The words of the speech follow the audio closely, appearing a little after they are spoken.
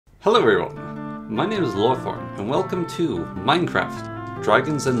Hello everyone, my name is Lorthorn, and welcome to Minecraft,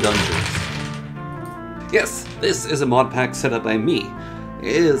 Dragons and Dungeons. Yes, this is a mod pack set up by me.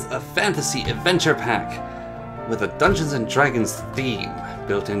 It is a fantasy adventure pack with a Dungeons and Dragons theme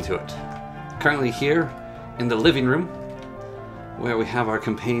built into it. Currently here in the living room, where we have our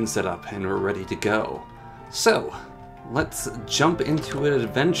campaign set up and we're ready to go. So, let's jump into an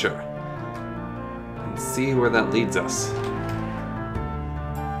adventure and see where that leads us.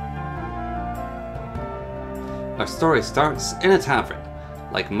 Our story starts in a tavern,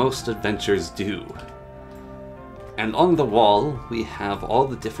 like most adventures do. And on the wall, we have all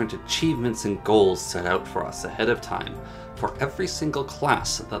the different achievements and goals set out for us ahead of time for every single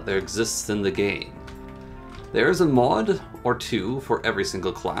class that there exists in the game. There is a mod or two for every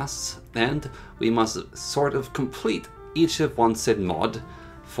single class, and we must sort of complete each of one said mod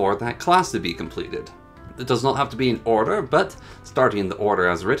for that class to be completed. It does not have to be in order, but starting in the order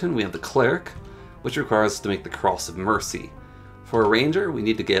as written, we have the cleric, which requires us to make the Cross of Mercy. For a ranger, we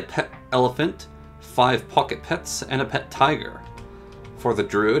need to get a pet elephant, 5 pocket pets, and a pet tiger. For the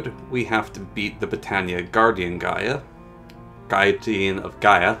druid, we have to beat the Britannia Guardian of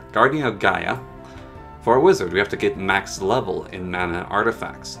Gaia. For a wizard, we have to get max level in mana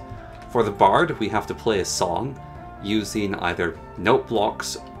artifacts. For the bard, we have to play a song using either note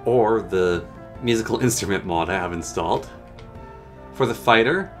blocks or the musical instrument mod I have installed. For the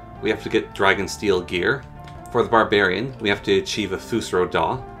fighter, we have to get dragon steel gear. For the barbarian, we have to achieve a Fusro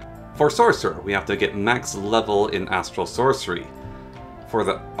Da. For sorcerer, we have to get max level in astral sorcery. For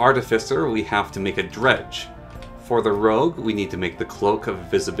the artificer, we have to make a dredge. For the rogue, we need to make the cloak of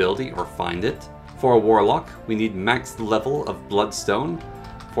invisibility or find it. For a warlock, we need max level of bloodstone.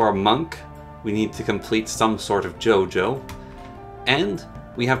 For a monk, we need to complete some sort of JoJo. And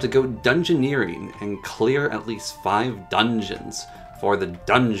we have to go dungeoneering and clear at least 5 dungeons for the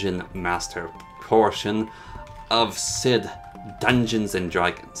Dungeon Master portion of Sid Dungeons and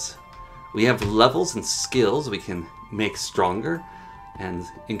Dragons. We have levels and skills we can make stronger and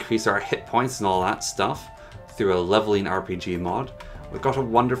increase our hit points and all that stuff through a leveling RPG mod. We've got a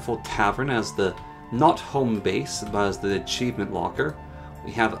wonderful tavern as the not home base but as the achievement locker.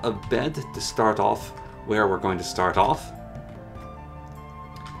 We have a bed to start off where we're going to start off.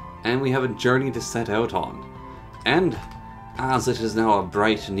 And we have a journey to set out on. And as it is now a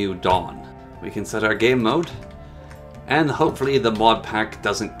bright new dawn, we can set our game mode, and hopefully the mod pack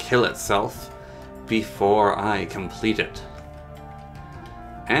doesn't kill itself before I complete it.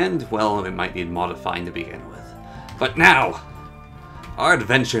 And, well, it might need modifying to begin with. But now, our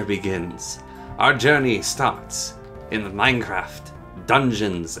adventure begins. Our journey starts in Minecraft,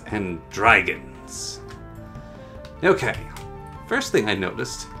 Dungeons and Dragons. Okay, first thing I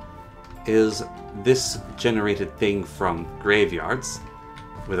noticed is this generated thing from graveyards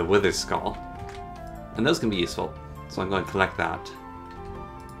with a wither skull, and those can be useful, so I'm going to collect that.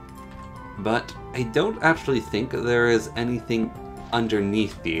 But I don't actually think there is anything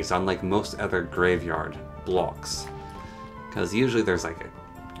underneath these, unlike most other graveyard blocks, because usually there's like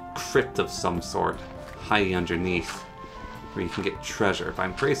a crypt of some sort hiding underneath where you can get treasure. But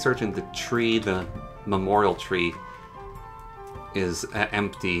I'm pretty certain the tree, the memorial tree, is an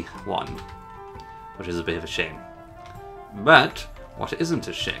empty one, which is a bit of a shame. But what isn't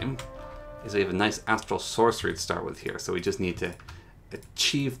a shame is we have a nice astral sorcery to start with here, so we just need to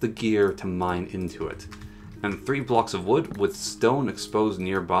achieve the gear to mine into it. And 3 blocks of wood with stone exposed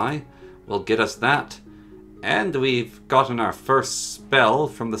nearby will get us that. And we've gotten our first spell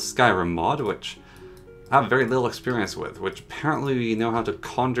from the Skyrim mod, which I have very little experience with, which apparently we know how to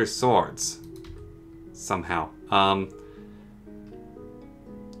conjure swords somehow.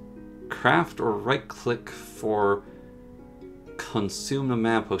 Craft or right click for consume a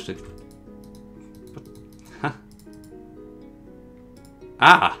mana potion. Huh?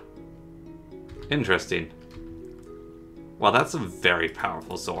 Ah! Interesting. Well, that's a very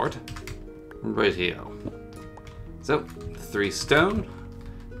powerful sword. Rightio. So, 3 stone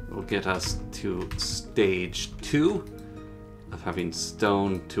will get us to stage 2 of having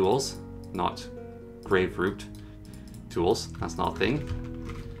stone tools, not grave root tools. That's not a thing.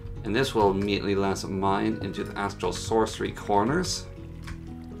 And this will immediately let us mine into the astral sorcery corners.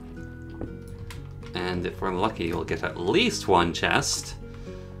 And if we're lucky, we'll get at least 1 chest.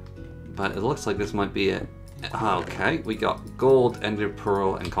 But it looks like this might be it. Okay, we got gold, ender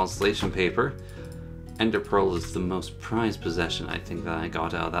pearl, and constellation paper. Ender pearl is the most prized possession I think that I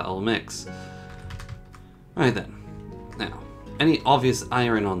got out of that old mix. Right then. Now, any obvious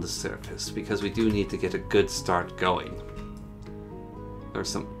iron on the surface, because we do need to get a good start going. There's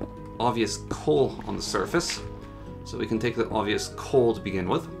some obvious coal on the surface, so we can take the obvious coal to begin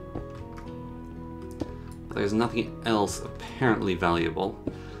with. There's nothing else apparently valuable,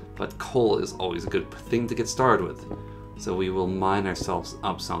 but coal is always a good thing to get started with. So we will mine ourselves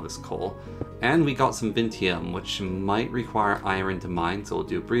up some of this coal. And we got some Vintium, which might require iron to mine, so we'll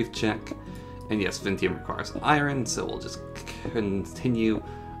do a brief check. And yes, Vintium requires iron, so we'll just continue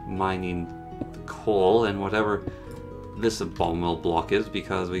mining the coal and whatever this abominable block is,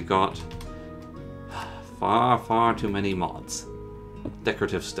 because we got far too many mods.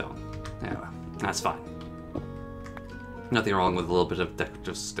 Decorative stone. Yeah, that's fine. Nothing wrong with a little bit of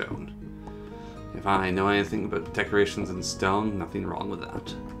decorative stone. If I know anything about decorations in stone, nothing wrong with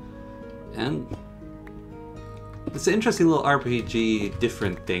that. And it's an interesting little RPG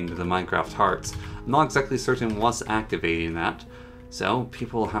different thing to the Minecraft Hearts. I'm not exactly certain what's activating that, so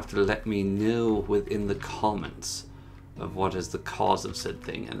people will have to let me know within the comments of what is the cause of said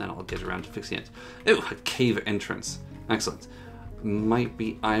thing, and then I'll get around to fixing it. Oh, a cave entrance. Excellent. Might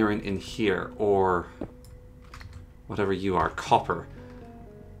be iron in here, or whatever you are, copper.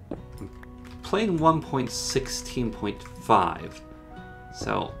 I'm playing 1.16.5,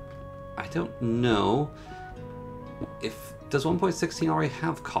 so I don't know if... Does 1.16 already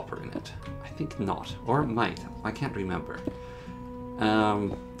have copper in it? I think not, or it might. I can't remember.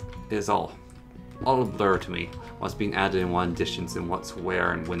 It's all a blur to me. What's being added in what editions and what's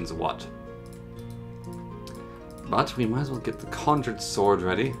where and when's what. But we might as well get the conjured sword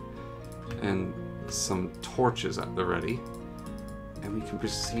ready and some torches at the ready, and we can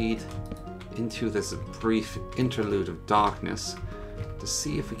proceed into this brief interlude of darkness to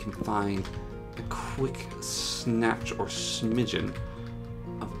see if we can find a quick snatch or smidgen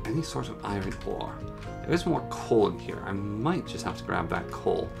of any sort of iron ore. There is more coal in here. I might just have to grab that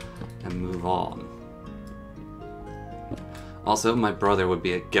coal and move on. Also, my brother would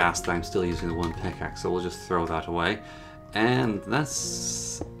be aghast that I'm still using the one pickaxe, so we'll just throw that away. And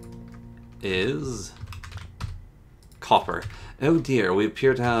this is copper. Oh dear, we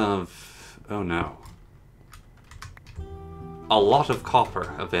appear to have... oh no. A lot of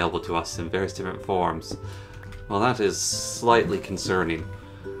copper available to us in various different forms. Well, that is slightly concerning.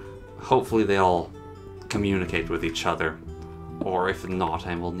 Hopefully they all communicate with each other, or if not,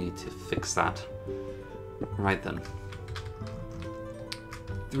 I will need to fix that. Right then.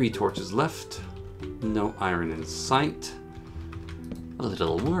 3 torches left. No iron in sight. A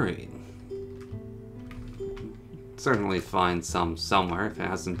little worrying. Certainly find some somewhere if it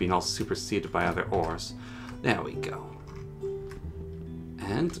hasn't been all superseded by other ores. There we go.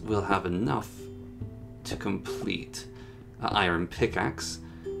 And we'll have enough to complete an iron pickaxe.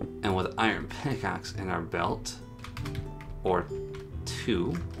 And with iron pickaxe in our belt, or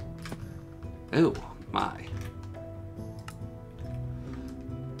 2. Oh my.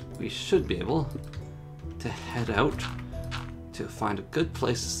 We should be able to head out to find a good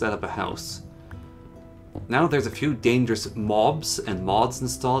place to set up a house. Now there's a few dangerous mobs and mods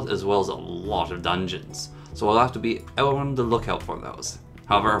installed, as well as a lot of dungeons. So we'll have to be out on the lookout for those.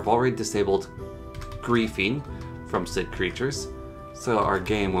 However, I've already disabled griefing from said creatures, so our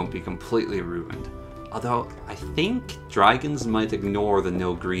game won't be completely ruined. Although, I think dragons might ignore the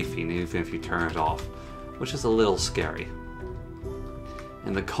no griefing even if you turn it off, which is a little scary.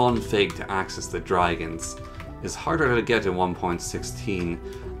 And the config to access the dragons is harder to get in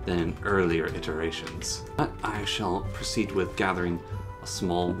 1.16 than in earlier iterations. But I shall proceed with gathering a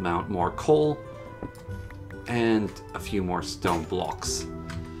small amount more coal and a few more stone blocks.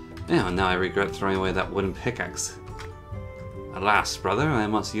 And now I regret throwing away that wooden pickaxe. Alas, brother, I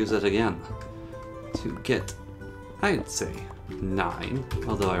must use it again. To get, I'd say, 9,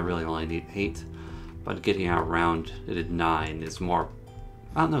 although I really only need 8. But getting out around it at 9 is more,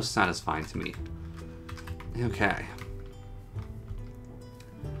 I don't know, satisfying to me. Okay.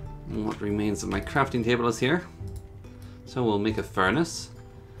 And what remains of my crafting table is here. So we'll make a furnace.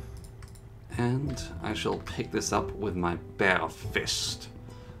 And I shall pick this up with my bare fist.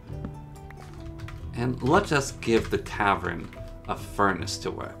 And let us give the tavern a furnace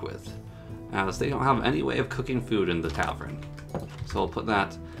to work with, as they don't have any way of cooking food in the tavern. So I'll put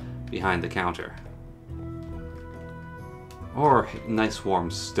that behind the counter. Or a nice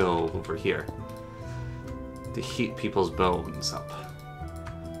warm stove over here to heat people's bones up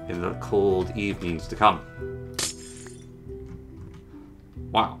in the cold evenings to come.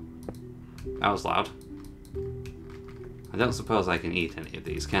 Wow, that was loud. I don't suppose I can eat any of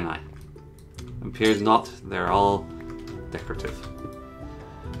these, can I? Appears not, they're all decorative.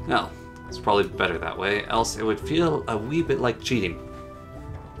 Well, it's probably better that way, else it would feel a wee bit like cheating.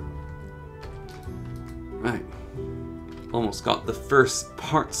 Right. Almost got the first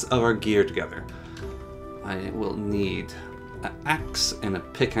parts of our gear together. I will need an axe and a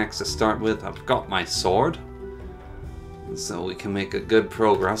pickaxe to start with. I've got my sword. So we can make a good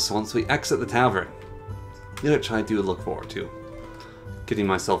progress once we exit the tavern. Which I do look forward to. Getting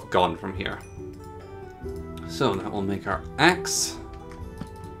myself gone from here. So that will make our axe.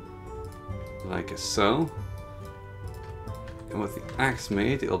 Like so. And with the axe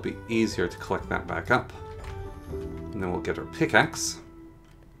made, it'll be easier to collect that back up. And then we'll get our pickaxe.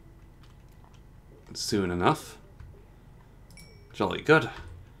 Soon enough. Jolly good.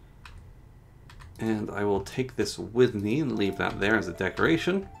 And I will take this with me and leave that there as a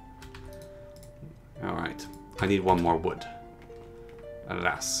decoration. Alright, I need one more wood.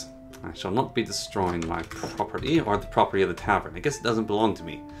 Alas, I shall not be destroying my property or the property of the tavern. I guess it doesn't belong to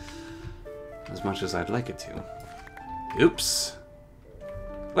me as much as I'd like it to. Oops.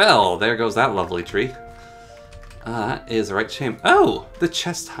 Well, there goes that lovely tree. That is a right shame. Oh, the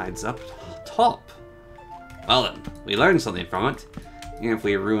chest hides up top. Well then, we learned something from it. Even if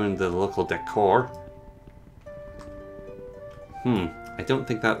we ruined the local decor. I don't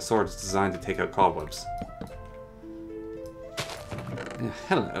think that sword is designed to take out cobwebs.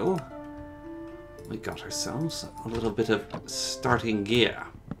 Hello. We got ourselves a little bit of starting gear.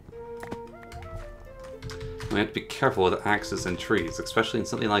 We have to be careful with axes and trees, especially in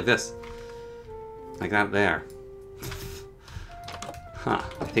something like this. Like that there. Huh,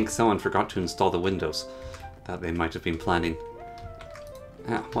 I think someone forgot to install the windows that they might have been planning.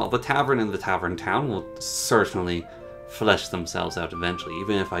 Yeah, well, the tavern and the tavern town will certainly flesh themselves out eventually,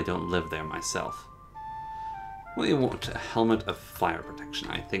 even if I don't live there myself. We want a helmet of fire protection,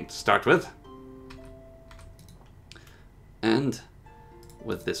 I think, to start with. And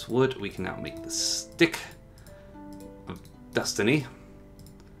with this wood, we can now make the stick of destiny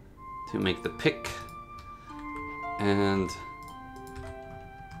to make the pick. And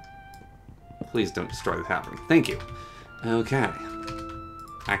please don't destroy the tavern. Thank you. Okay.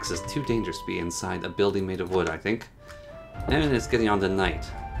 Axe is too dangerous to be inside a building made of wood, I think. And it's getting on to night.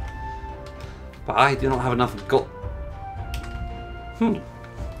 But I do not have enough gold. I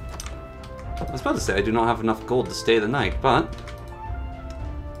was about to say I do not have enough gold to stay the night, but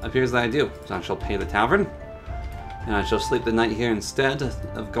it appears that I do. So I shall pay the tavern, and I shall sleep the night here instead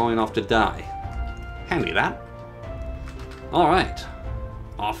of going off to die. Handy that. Alright.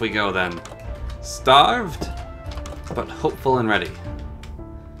 Off we go then. Starved, but hopeful and ready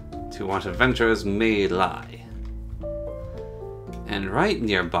to what adventures may lie. And right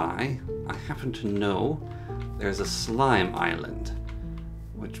nearby, I happen to know there's a slime island,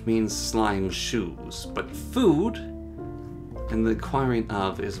 which means slime shoes, but food and the acquiring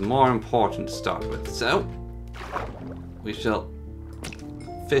of is more important to start with. So, we shall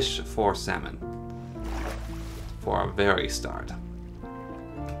fish for salmon for a very start.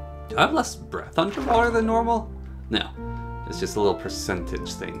 Do I have less breath underwater than normal? No, it's just a little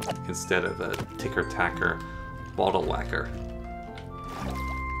percentage thing instead of a ticker-tacker bottle whacker.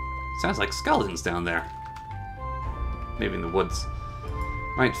 Sounds like skeletons down there. Maybe in the woods.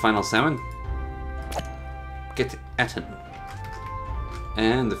 Right, final salmon. Get eaten.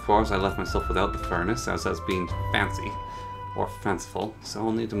 And of course I left myself without the furnace, as that's being fancy or fanciful, so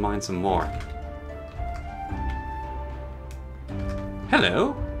I'll need to mine some more.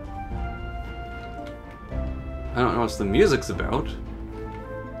 Hello? I don't know what the music's about.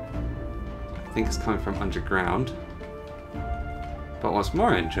 I think it's coming from underground. But what's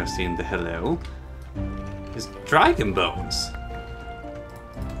more interesting in the hello is dragon bones.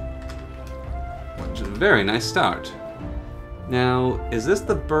 Which is a very nice start. Now, is this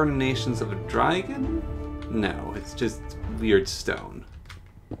the burnations of a dragon? No, it's just weird stone.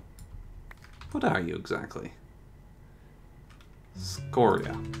 What are you exactly?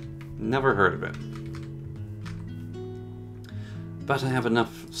 Scoria. Never heard of it. But I have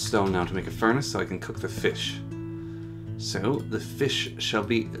enough stone now to make a furnace so I can cook the fish. So, the fish shall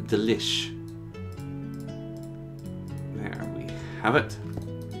be delish. There we have it.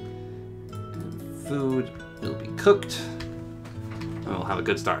 And food will be cooked. And we'll have a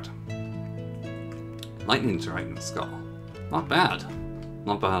good start. Lightning strike in the skull. Not bad.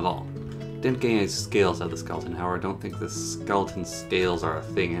 Not bad at all. Didn't get any scales out of the skeleton, however. I don't think the skeleton scales are a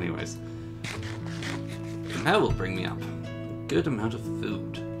thing anyways. And that will bring me up a good amount of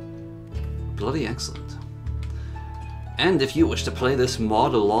food. Bloody excellent. And if you wish to play this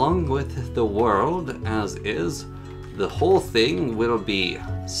mod along with the world as is, the whole thing will be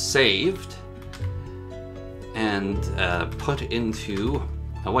saved and put into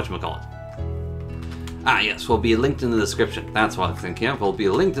whatchamacallit. Ah yes, will be linked in the description. That's what I'm thinking of. Will be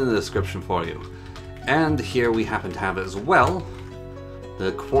linked in the description for you. And here we happen to have as well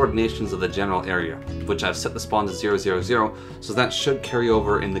the coordinations of the general area, which I've set the spawn to 000, so that should carry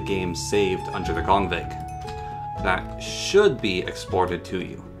over in the game saved under the config. That should be exported to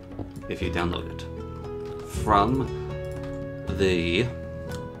you if you download it from the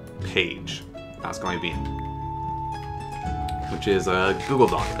page that's going to be in, which is a Google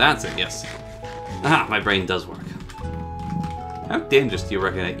Doc. That's it, yes. Ah, my brain does work. How dangerous do you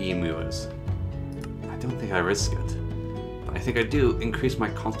reckon an emu is? I don't think I risk it. But I think I do increase my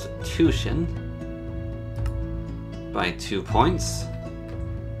constitution by 2 points.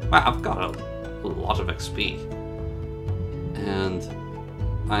 Wow, I've got a lot of XP. And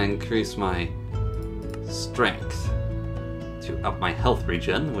I increase my strength to up my health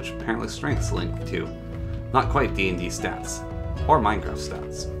regen, which apparently strength's linked to. Not quite D&D stats. Or Minecraft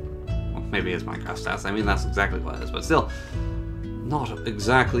stats. Well, maybe it's Minecraft stats. I mean, that's exactly what it is, but still, not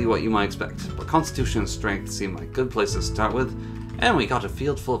exactly what you might expect. But Constitution and Strength seem like good places to start with. And we got a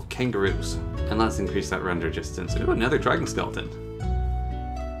field full of kangaroos. And let's increase that render distance. Ooh, another dragon skeleton.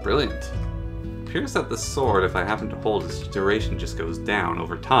 Brilliant. Appears that the sword, if I happen to hold its duration, just goes down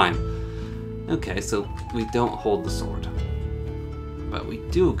over time. Okay, so we don't hold the sword. But we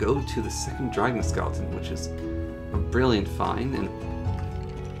do go to the second dragon skeleton, which is a brilliant find. And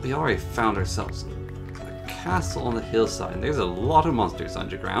we already found ourselves a castle on the hillside. And there's a lot of monsters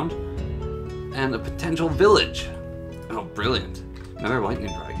underground. And a potential village. Oh, brilliant. Another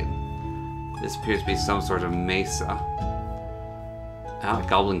lightning dragon. This appears to be some sort of mesa. Ah,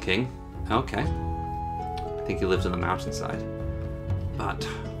 Goblin King. Okay. I think he lives in the mountainside. But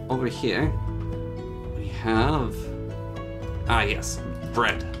over here, we have... Ah, yes.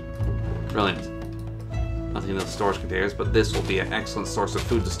 Bread. Brilliant. Nothing in those storage containers, but this will be an excellent source of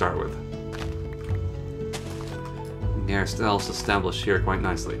food to start with. The hairstyles established here quite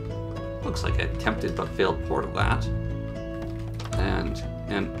nicely. Looks like a attempted but failed port of that. And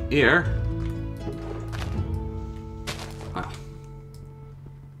an ear. Well,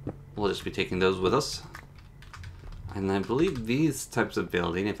 we'll just be taking those with us. And I believe these types of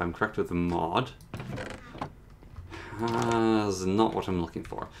building, if I'm correct with the mod, is not what I'm looking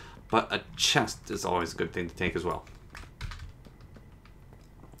for. But a chest is always a good thing to take as well.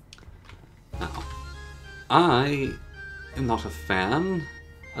 Now, I am not a fan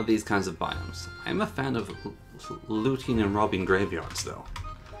of these kinds of biomes. I'm a fan of looting and robbing graveyards, though.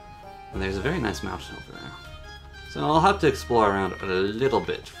 And there's a very nice mountain over there. So I'll have to explore around a little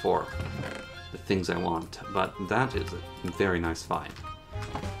bit for the things I want, but that is a very nice find.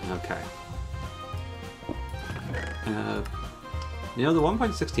 Okay. You know, the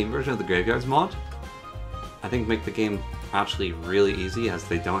 1.16 version of the Graveyards mod, I think make the game actually really easy, as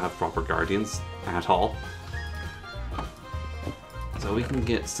they don't have proper guardians at all. So we can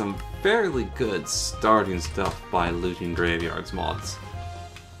get some fairly good starting stuff by looting Graveyards mods.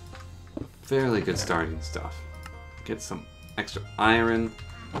 Fairly good starting stuff. Get some extra iron,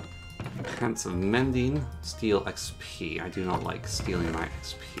 Pants of Mending, steal XP. I do not like stealing my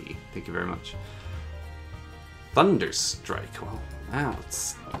XP. Thank you very much. Thunder Strike. Well, now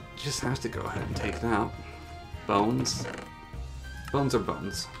it's just have to go ahead and take that. Bones. Bones are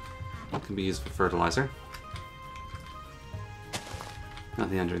bones. Can be used for fertilizer.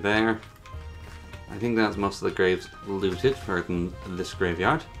 Nothing under there. I think that's most of the graves looted for this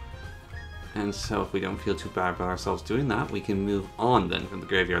graveyard. And so if we don't feel too bad about ourselves doing that, we can move on then from the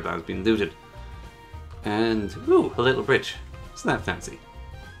graveyard that has been looted. And, ooh, a little bridge. Isn't that fancy?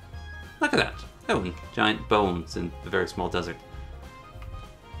 Look at that. Oh, and giant bones in a very small desert.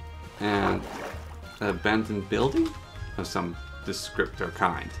 And an abandoned building of some descriptor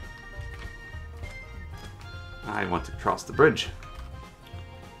kind. I want to cross the bridge.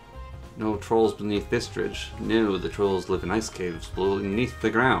 No trolls beneath this bridge. No, the trolls live in ice caves beneath the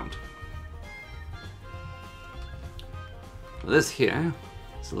ground. This here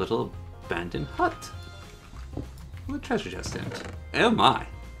is a little abandoned hut with a treasure chest in it. Oh my!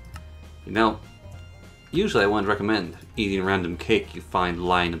 You know, usually I wouldn't recommend eating random cake you find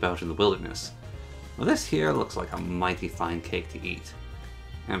lying about in the wilderness. Well, this here looks like a mighty fine cake to eat.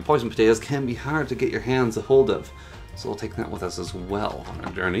 And poison potatoes can be hard to get your hands a hold of, so we'll take that with us as well on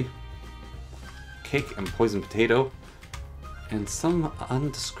our journey. Cake and poison potato, and some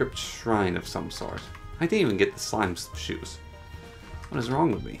undescript shrine of some sort. I didn't even get the slime shoes. What is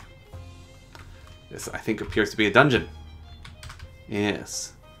wrong with me? This, I think, appears to be a dungeon.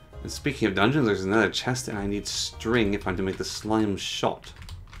 Yes. And speaking of dungeons, there's another chest, and I need string if I'm to make the slime shot.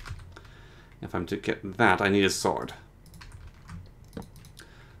 If I'm to get that, I need a sword.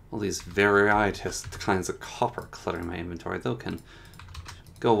 All these various kinds of copper clutter in my inventory, though, can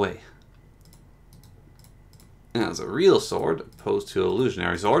go away. as a real sword, opposed to an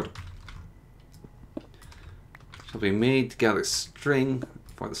illusionary sword. Shall be made to gather string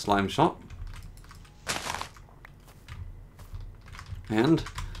for the slime shot. And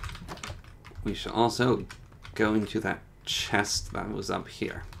we shall also go into that chest that was up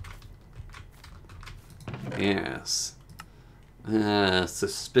here. Yes.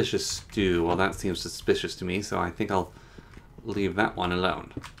 Suspicious stew. Well, that seems suspicious to me, so I think I'll leave that one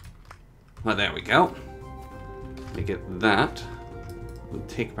alone. Well, there we go. We get that. We'll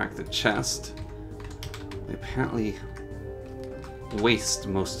take back the chest. We apparently waste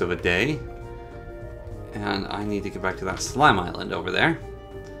most of a day. And I need to get back to that slime island over there.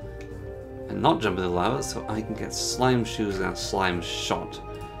 And not jump in the lava so I can get slime shoes and a slime shot.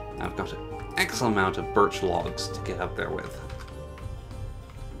 And I've got an excellent amount of birch logs to get up there with.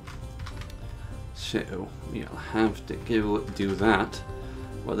 So we'll have to do that.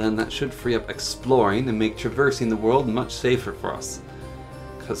 Well, then that should free up exploring and make traversing the world much safer for us.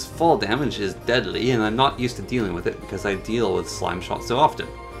 Because fall damage is deadly and I'm not used to dealing with it because I deal with slime shots so often.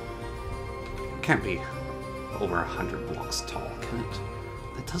 Can't be over 100 blocks tall, can it?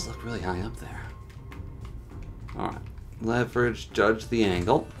 That does look really high up there. Alright. Leverage, judge the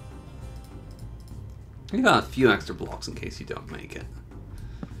angle. You got a few extra blocks in case you don't make it.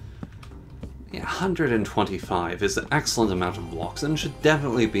 Yeah, 125 is an excellent amount of blocks and should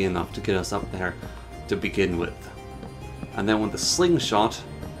definitely be enough to get us up there to begin with. And then with the slingshot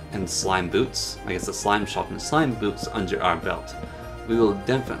and slime boots, I guess the slime shot and slime boots under our belt, we will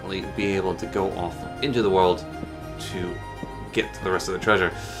definitely be able to go off into the world to get to the rest of the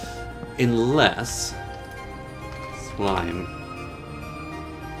treasure. Unless slime,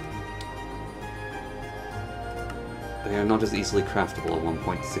 they are not as easily craftable at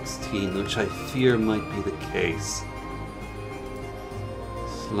 1.16, which I fear might be the case.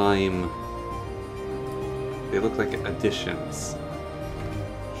 Slime, they look like additions.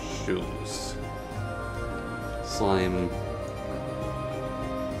 Shoes. Slime.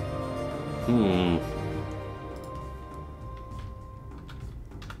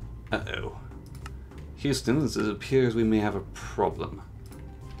 Uh-oh. Houston, it appears we may have a problem.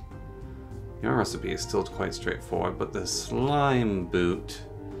 Your recipe is still quite straightforward, but the slime boot...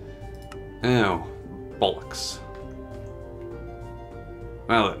 Oh, bollocks.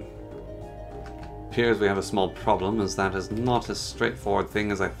 Well then. Appears we have a small problem, as that is not as straightforward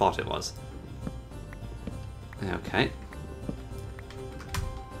thing as I thought it was. Okay.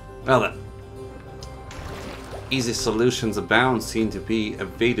 Well then. Easy solutions abound seem to be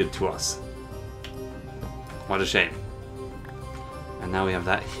evaded to us. What a shame. And now we have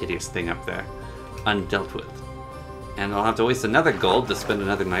that hideous thing up there, undealt with. And I'll have to waste another gold to spend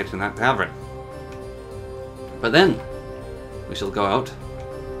another night in that tavern. But then, we shall go out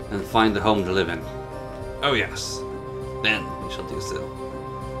and find a home to live in. Oh yes, then we shall do so.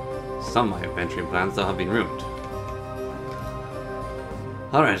 Some of my adventuring plans though have been ruined.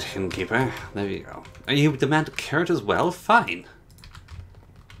 Alright, innkeeper, there you go. And you demand a carrot as well? Fine.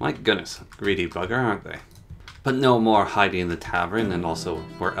 My goodness, greedy bugger, aren't they? But no more hiding in the tavern, and also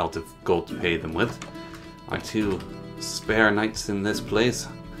we're out of gold to pay them with. Our 2 spare nights in this place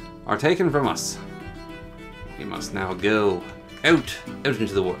are taken from us. We must now go out into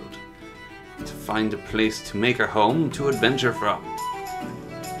the world, to find a place to make our home, to adventure from.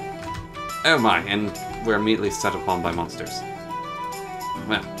 Oh my, and we're immediately set upon by monsters.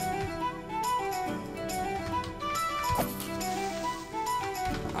 Well.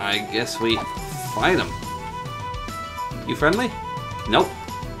 I guess we fight them. You friendly? Nope.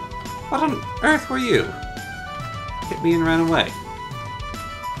 What on earth were you? Hit me and ran away.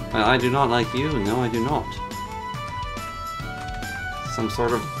 Well, I do not like you, no I do not. Some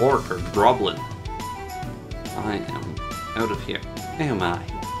sort of orc or goblin. I am out of here. Am I?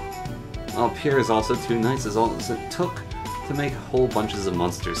 Well, up here is also too nice as all as it took to make whole bunches of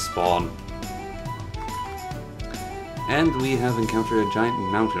monsters spawn. And we have encountered a giant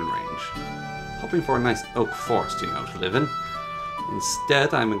mountain range. Hoping for a nice oak forest, to live in.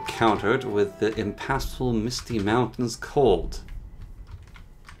 Instead, I'm encountered with the impassable misty mountains cold.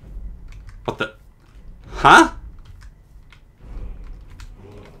 What the... Huh?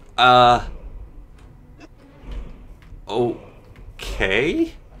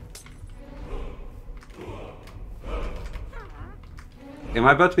 Okay? Am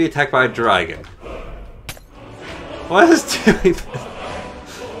I about to be attacked by a dragon? What is doing this?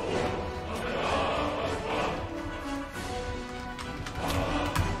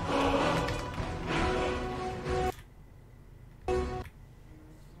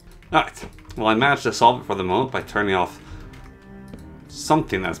 Alright, well I managed to solve it for the moment by turning off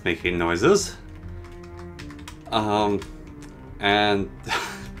something that's making noises. And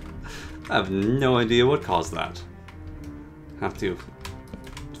I have no idea what caused that. Have to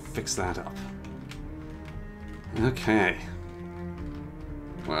fix that up. Okay.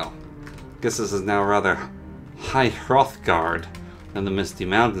 Well, guess this is now rather high Hrothgard than the Misty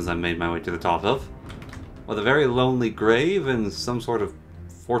Mountains I made my way to the top of, with a very lonely grave and some sort of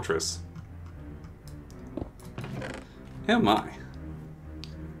fortress. Oh my.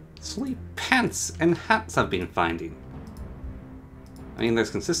 Sleep pants and hats I've been finding. I mean,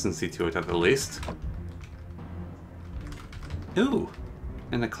 there's consistency to it at the least. Ooh,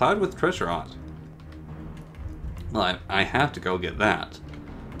 and a cloud with treasure on it. Well, I have to go get that.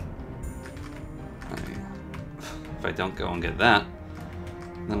 If I don't go and get that,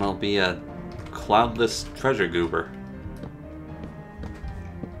 then I'll be a cloudless treasure goober.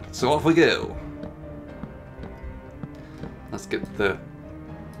 So off we go. Let's get the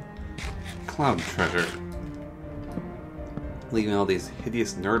cloud treasure. Leaving all these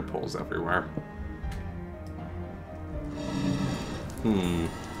hideous nerd poles everywhere.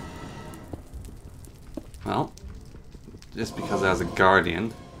 Well, just because I was a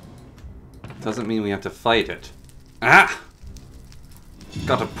guardian doesn't mean we have to fight it. Ah!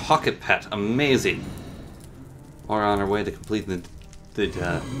 Got a pocket pet. Amazing. We're on our way to complete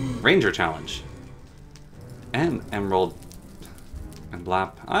the Ranger Challenge. And Emerald and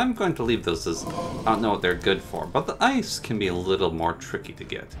Blap. I'm going to leave those as... I don't know what they're good for, but the ice can be a little more tricky to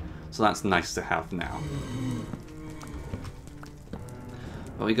get. So that's nice to have now.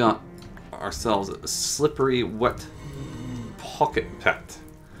 But we got ourselves a slippery, wet pocket pet,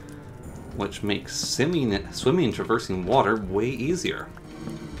 which makes swimming and traversing water way easier.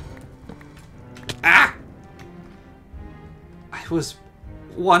 Ah! I was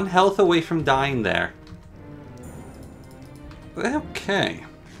 1 health away from dying there. Okay.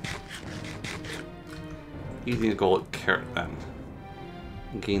 Eating a gold carrot then.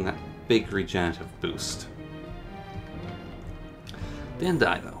 Gain that big regenerative boost. Didn't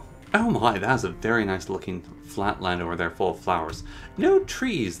die though. Oh my, that's a very nice looking flat land over there full of flowers. No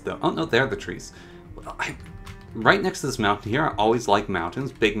trees though. Oh no, they're the trees. Right next to this mountain here, I always like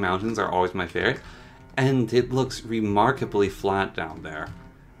mountains. Big mountains are always my favorite. And it looks remarkably flat down there.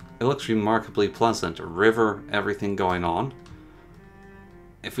 It looks remarkably pleasant. A river, everything going on.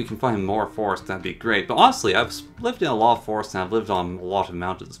 If we can find more forest, that'd be great. But honestly, I've lived in a lot of forests and I've lived on a lot of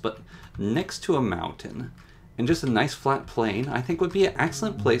mountains. But next to a mountain, and just a nice flat plain, I think would be an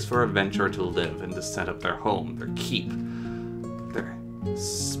excellent place for an adventurer to live and to set up their home, their keep, their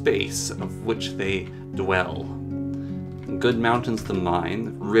space of which they dwell. Good mountains to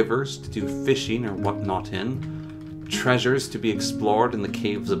mine, rivers to do fishing or whatnot in, treasures to be explored in the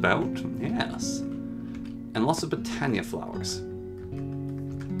caves about, yes, and lots of botania flowers.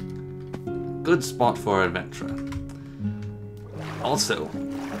 Good spot for an adventurer. Also,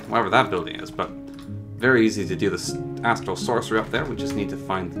 wherever that building is, but very easy to do this astral sorcery up there. We just need to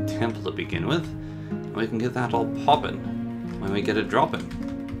find the temple to begin with, and we can get that all poppin' when we get it dropping.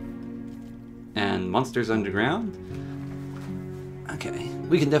 And monsters underground. Okay,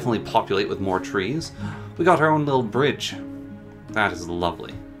 we can definitely populate with more trees. We got our own little bridge. That is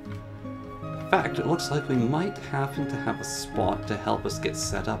lovely. In fact, it looks like we might happen to have a spot to help us get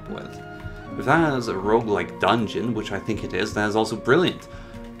set up with. If that is a roguelike dungeon, which I think it is, that is also brilliant.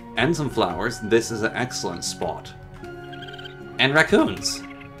 And some flowers, this is an excellent spot. And raccoons!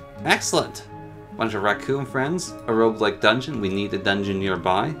 Excellent! Bunch of raccoon friends, a roguelike dungeon, we need a dungeon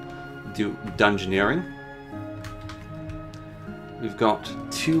nearby. Do dungeoneering. We've got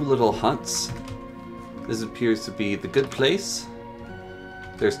 2 little huts. This appears to be the good place.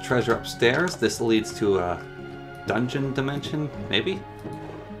 There's treasure upstairs. This leads to a dungeon dimension, maybe?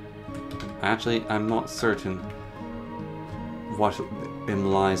 Actually, I'm not certain what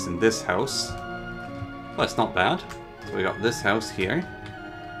lies in this house. Well, it's not bad. So we got this house here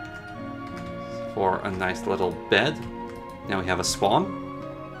for a nice little bed. Now we have a spawn.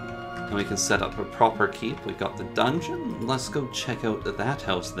 And we can set up a proper keep. We got the dungeon. Let's go check out that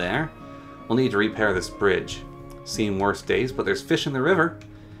house there. We'll need to repair this bridge. Seen worse days, but there's fish in the river.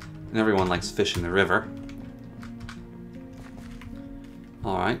 And everyone likes fish in the river.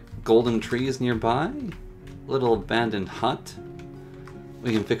 Alright, golden trees nearby. Little abandoned hut.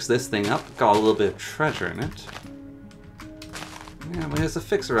 We can fix this thing up. Got a little bit of treasure in it. Yeah, but it's a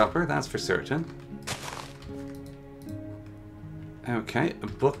fixer-upper, that's for certain. Okay, a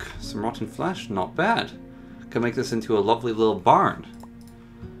book, some rotten flesh, not bad. Can make this into a lovely little barn.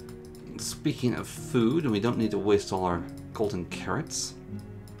 Speaking of food, we don't need to waste all our golden carrots.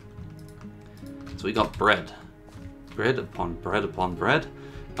 So we got bread. Bread upon bread upon bread.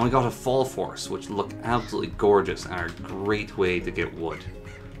 And And we got a fall forest, which look absolutely gorgeous and are a great way to get wood.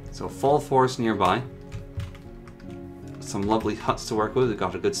 So fall forest nearby. Some lovely huts to work with. We've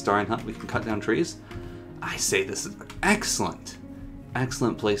got a good starting hut. We can cut down trees. I say this is excellent.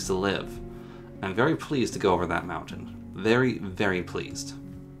 Excellent place to live. I'm very pleased to go over that mountain. Very, very pleased.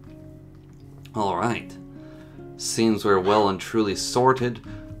 Alright. Seems we're well and truly sorted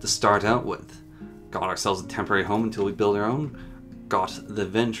to start out with. Got ourselves a temporary home until we build our own. Got the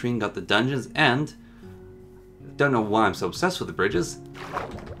venturing, got the dungeons, and don't know why I'm so obsessed with the bridges,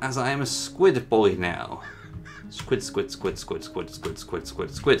 as I am a squid boy now. Squid, squid, squid, squid, squid, squid, squid,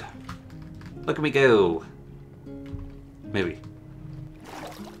 squid, squid. Look at me go. Maybe.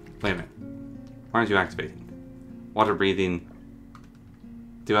 Wait a minute. Why aren't you activating? Water breathing.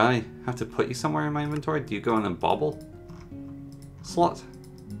 Do I have to put you somewhere in my inventory? Do you go in a bobble slot?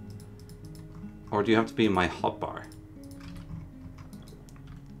 Or do you have to be in my hotbar?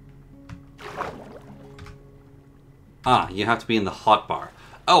 Ah, you have to be in the hotbar.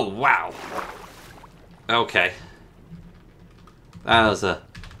 Oh, wow. Okay. That was a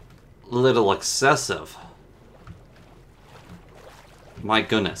little excessive. My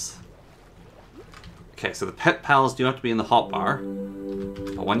goodness. Okay, so the pet pals do have to be in the hotbar.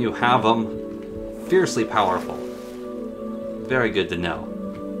 But when you have them, fiercely powerful. Very good to know.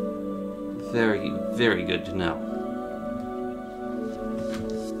 Very, very good to know.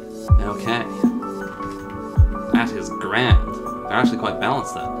 Okay. That is grand. They're actually quite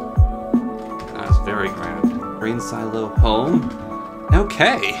balanced then. That is very grand. Grain silo home.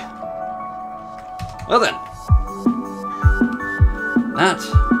 Okay. Well then. That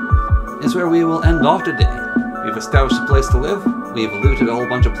is where we will end off today. We've established a place to live. We've looted a whole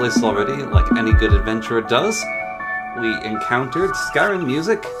bunch of places already, like any good adventurer does. We encountered Skyrim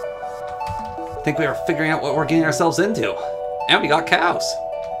music. I think we are figuring out what we're getting ourselves into. And we got cows.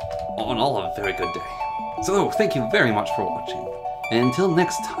 All in all, a very good day. So, thank you very much for watching. And until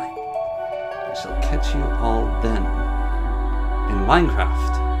next time, I shall catch you all then in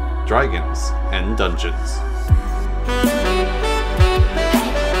Minecraft, Dragons, and Dungeons.